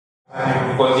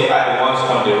because they are the ones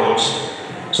on the roads.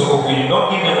 So if we do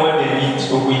not give them what they need,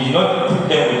 if we do not put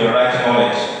them with the right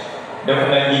knowledge,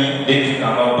 definitely they too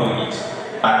cannot do it.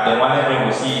 And the management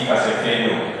will see it as a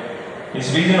failure.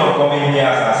 His reason of coming here,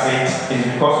 as I said, is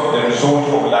because of the result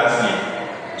of last year.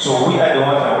 So we are the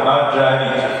ones that will now drive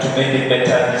it to make it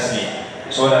better this year,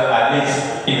 so that at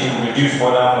least it will reduce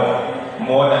further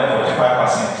more than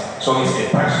 45%. So it's a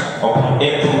tax upon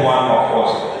every one of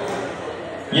us.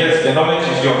 Yes, the knowledge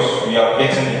is yours, we are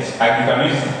getting it, and you can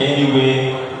use it any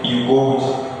way you go with.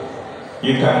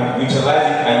 You can utilize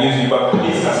it and use it, but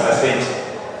please, as I said,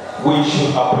 we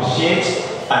should appreciate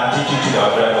and teach it to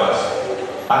our drivers.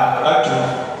 I'd like to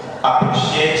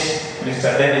appreciate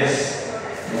Mr. Dennis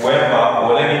Wemba,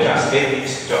 or let me translate it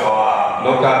to our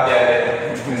local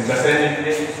dialect. Mr.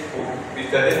 Dennis,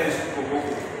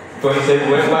 so he said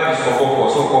Wemba is Kokoko,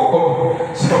 so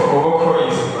Kokoko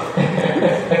is.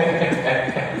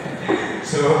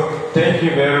 So thank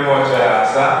you very much,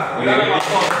 sir.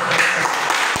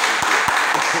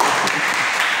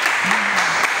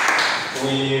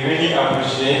 We really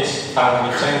appreciate and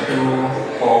we thank you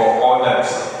for all that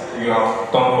you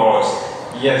have done for us.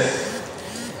 Yes,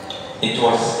 it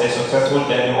was a successful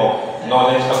journey of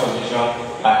knowledge acquisition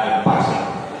and impartation,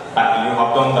 and you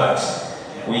have done that.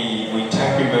 We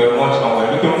thank you very much, and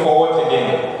we're looking forward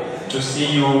again to see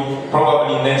you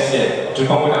probably next year to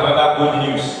come with another good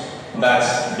news that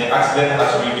the accident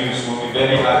has reduced. We'll be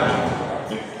very happy.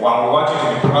 We want you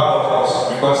to be proud of us,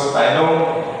 because I know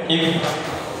if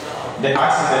the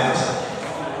accident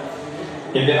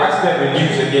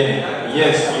reduces again,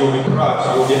 yes, you'll be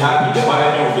proud, you'll be happy, the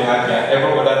manager will be happy, and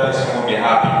every other person will be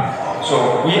happy.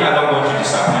 So we are not going to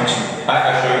disappoint you. I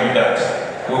assure you that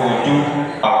we will do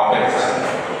our best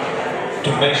to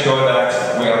make sure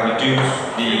that we have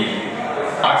reduced the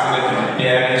accident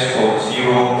appearance for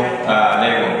zero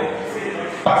level.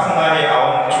 Personally, I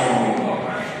want to,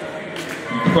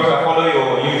 because I follow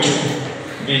your YouTube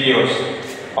videos,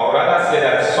 I would rather say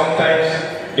that sometimes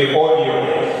the audio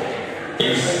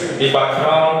is the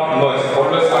background noise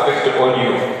always affects the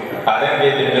audio, and then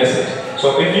get the message.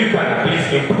 So if you can please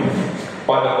improve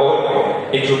on the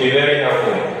audio, it will be very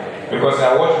helpful, because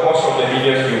I watch most of the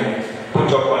videos you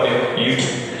put up on the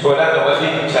YouTube. So that's the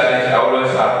only challenge I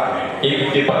always have.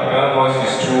 If the background noise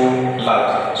is too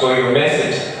loud, so your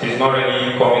message is not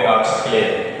really coming out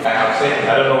clear. I have said it,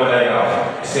 I don't know whether you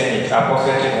have seen it, I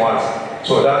posted it once.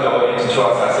 So that's the only issue,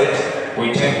 as I said.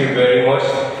 We thank you very much,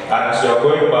 and as you are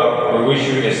going back, we wish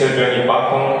you a safe journey back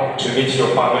home to meet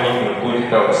your family in good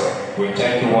health. We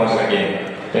thank you once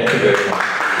again. Thank you very much.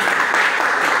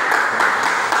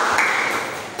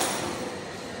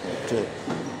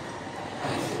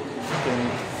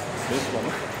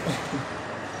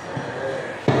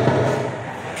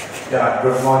 Yeah,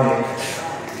 good morning.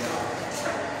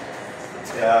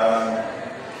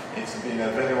 It's been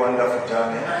a very wonderful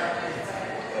journey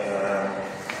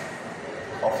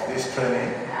of this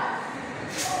training,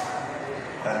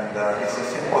 and it's a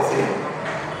simple thing.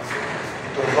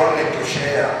 It was only to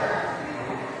share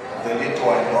the little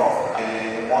I know.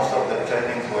 Most of the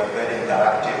trainings were very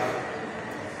interactive.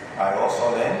 I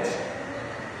also learned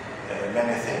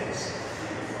many things.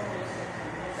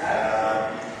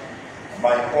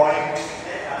 My point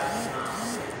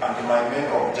and my main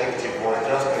objective was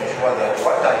just to ensure that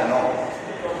what I know,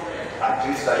 at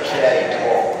least I share it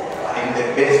all in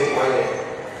the best way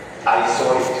I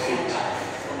saw it fit.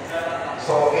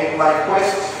 So in my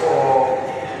quest for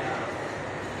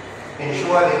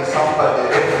ensuring somebody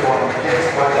everyone gets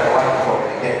what I want to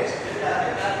communicate,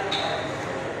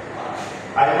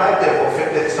 I might have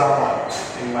offended someone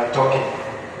in my talking.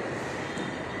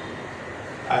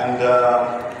 And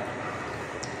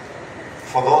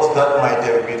for those that might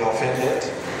have been offended,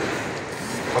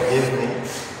 forgive me,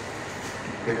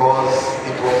 because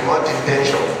it was not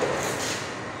intentional.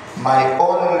 My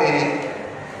only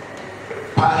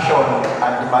passion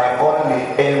and my only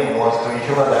aim was to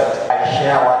ensure that I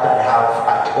share what I have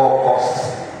at all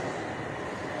costs.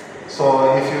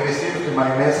 So if you received my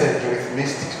message with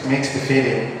mixed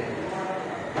feeling,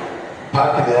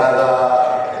 park the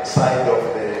other side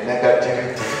of the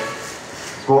negativity,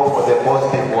 go for the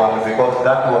positive one, because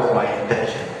that was my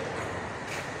intention.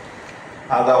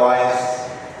 Otherwise,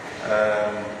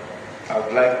 I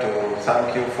would like to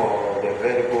thank you for the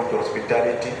very good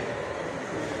hospitality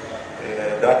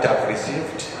that I've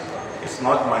received. It's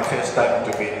not my first time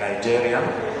to be in Nigeria.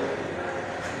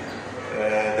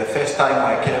 The first time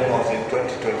I came was in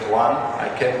 2021.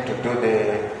 I came to do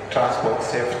the transport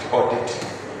safety audit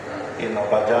in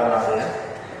Obajana there.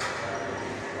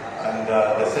 And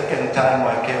the second time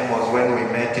I came was when we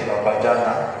met in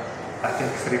Obajana, I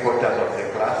think 3/4 of the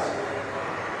class.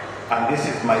 and this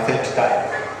is my third time.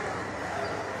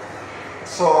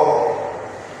 So,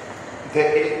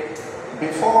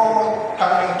 before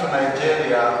coming to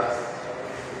Nigeria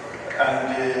and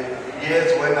the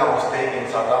years when I was staying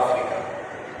in South Africa,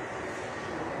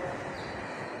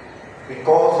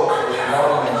 because of the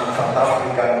environment in South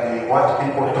Africa and what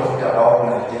people talked about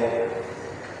Nigeria,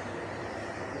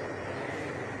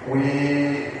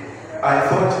 I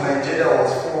thought Nigeria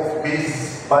was full of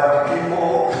these bad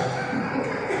people,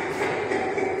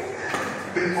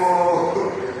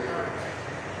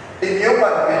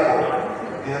 inhuman people,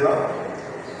 you know.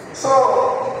 So,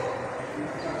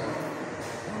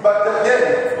 but again,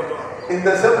 in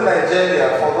the same Nigeria,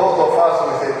 for those of us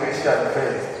with a Christian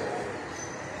faith,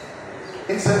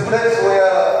 it's a place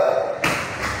where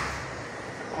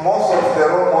most of the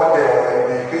role model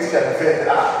in the Christian faith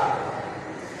are.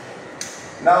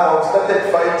 Now I've started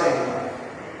fighting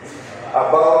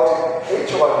about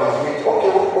which one is which. Okay,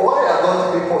 why are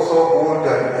those people so good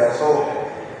and they are so,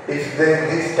 if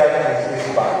this kind is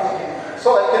this bad? So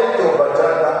I came to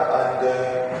Batana and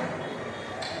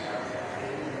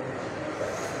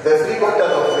the 3/4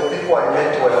 of the people I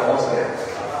met were Muslims.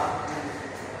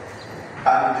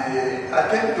 And I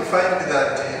came to find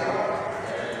that,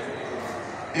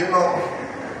 you know,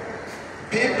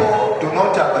 people do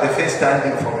not have the first-hand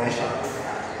information.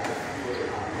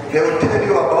 They will tell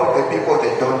you about the people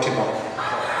they don't know.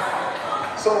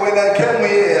 So when I came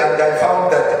here and I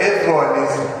found that everyone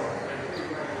is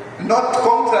not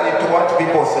contrary to what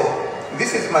people say,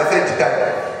 this is my third time.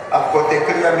 I've got a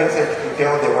clear message to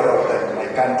tell the world and my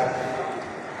country.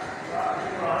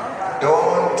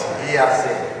 Don't hear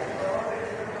say.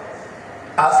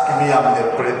 Ask me, I'm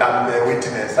the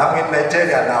witness. I'm in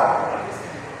Nigeria now,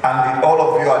 and all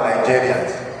of you are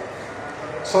Nigerians.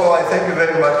 So I thank you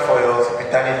very much for your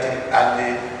hospitality,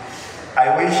 and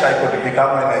I wish I could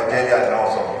become a Nigerian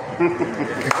also.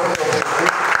 Because of the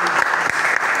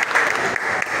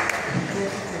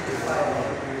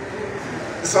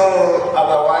so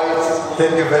otherwise,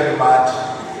 thank you very much.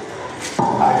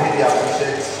 I really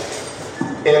appreciate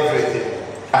everything.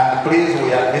 And please,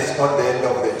 this is not the end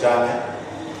of the journey.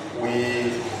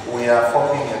 We are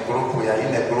forming a group, we are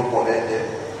in a group already.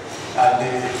 And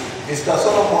Mr.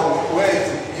 Solomon,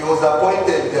 he was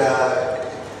appointed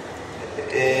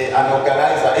an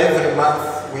organizer. Every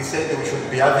month we said we should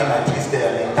be having at least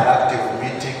an interactive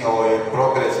meeting or a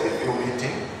progress review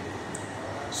meeting,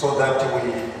 so that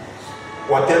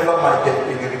whatever might have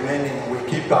been remaining, we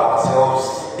keep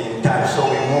ourselves in touch so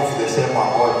we move the same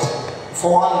accord.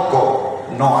 For one goal,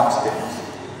 no accident.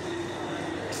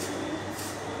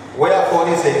 Where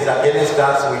policy is against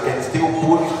us, we can still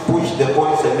push the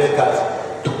policy makers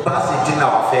to pass it in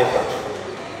our favor,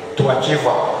 to achieve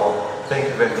our goal. Thank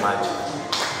you very much.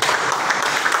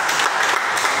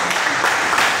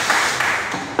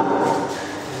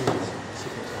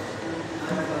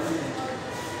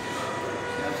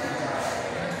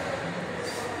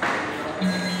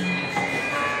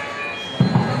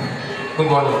 Good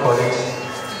morning, colleagues,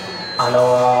 and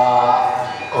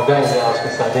our organizer,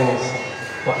 Mr. Dennis.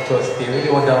 It was really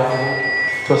wonderful.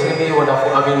 It was really wonderful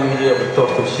having you here with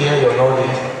us to share your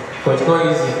knowledge. But it's not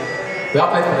easy. We have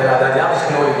people that they have this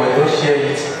knowledge, but they don't share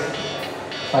it.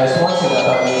 And it's one thing that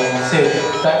I will say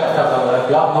time after time, that if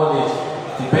you have knowledge,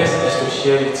 the best is to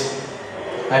share it.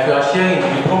 And if you are sharing,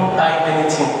 you don't hide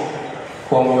anything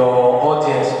from your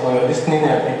audience or your listening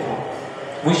people,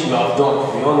 which you have done.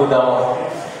 We all know that one.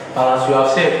 And as you have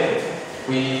said,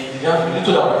 the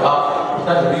little that we have,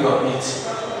 that's the big of it.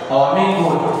 Our main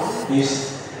goal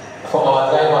is for our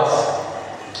drivers,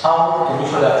 how to make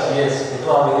sure that yes, we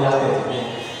don't have any accident again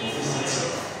in this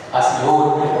city as a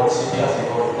whole, or the city as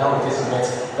a whole, that will cement,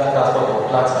 that transport of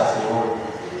plants as a whole.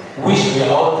 Which we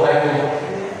are all driving,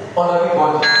 all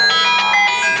everybody.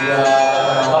 We are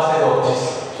an ambassador of this,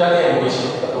 especially in which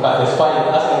we can testify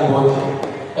and ask anybody.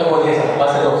 Everybody is an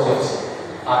ambassador of safety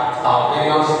at our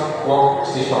various work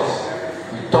stations.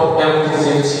 We talk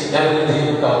everything safety,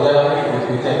 everything we can learn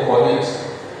with the colleagues.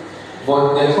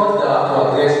 But there is one that I have to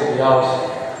address in the house.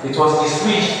 It was his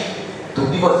wish to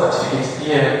give us certificates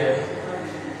here.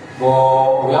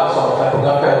 But we have some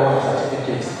typographical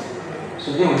certificates.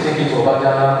 So they will take it to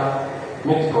Obadana,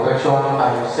 make the correction,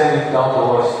 and send it down to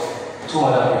us to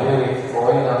Madam Ibese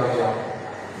for any language.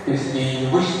 It's the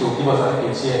wish to give us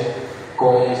certificates here.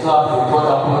 Because it's not with what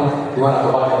happened, the one at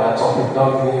Obadana, some people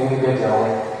don't really get their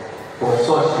own. But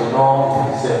such will not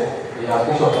be said. He has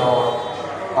been shot down.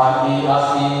 And as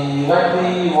he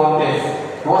rightly wanted,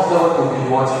 he wants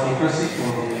everyone to be inclusive in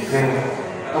the training.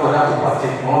 Nobody has to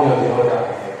partake one way or the other.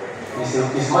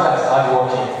 His man is hard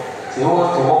working. So he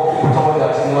wants to work with someone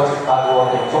that is not hard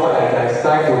working, someone that is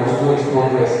trying trying to do his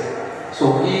progress.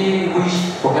 So he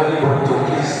wished for everybody to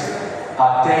please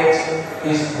attend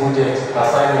his project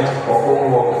assignment for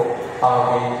homework and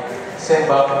we send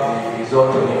back the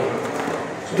result to him.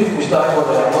 So if we start for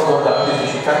the most of that, we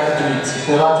should kindly do it. It's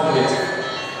never too late.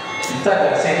 The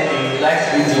time I said he likes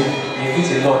reading, he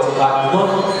reads a lot, and we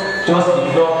don't just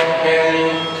ignore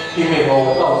any email or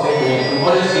what I'm saying to him. We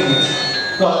always read it.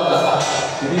 Not that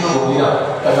we didn't know we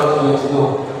are, I don't know to know.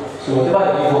 So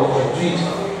whatever he give us, we do it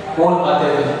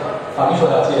wholeheartedly and make sure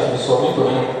that yes, we submit to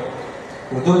him.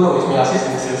 We don't know it may assist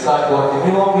in his research, but the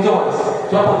minimum we don't want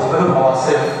to develop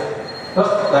ourselves.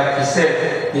 Just like he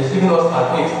said, he's giving us an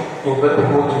hint in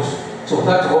developing modules. So we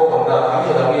try to work on that and make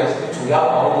sure that we have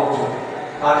our own module.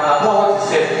 And about what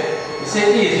he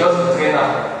said he is just a trainer.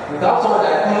 We have someone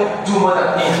that can do more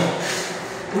than him.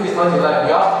 Who is not in life.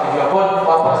 If you are born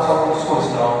one pastoral schools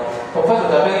now,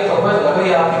 professors are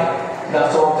very happy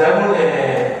that some of them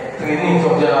training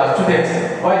from their students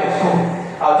while in school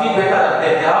are doing better than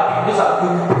them. They are happy. Those are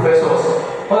good professors.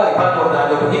 All I depend on that,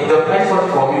 they'll price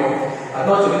something from you. And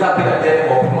not to be that better than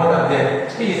them or more than them.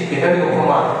 He is a very open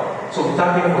man. So we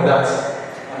thank him for that.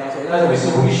 And as well as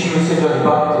we wish you safe journey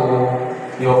back to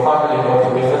your family or to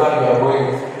wherever you are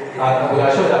going. And we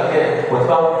are sure that here,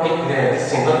 whatever things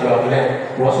that you have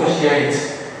learned, we also share it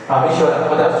and make sure that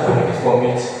others benefit from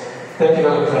it. Thank you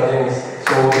very much for doing this.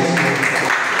 So this is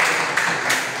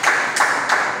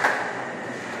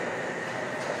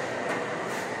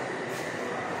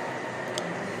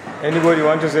Anybody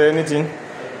want to say anything?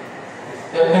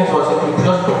 Thanks for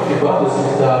just talking about this,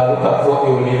 look at what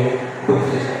you will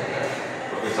briefly.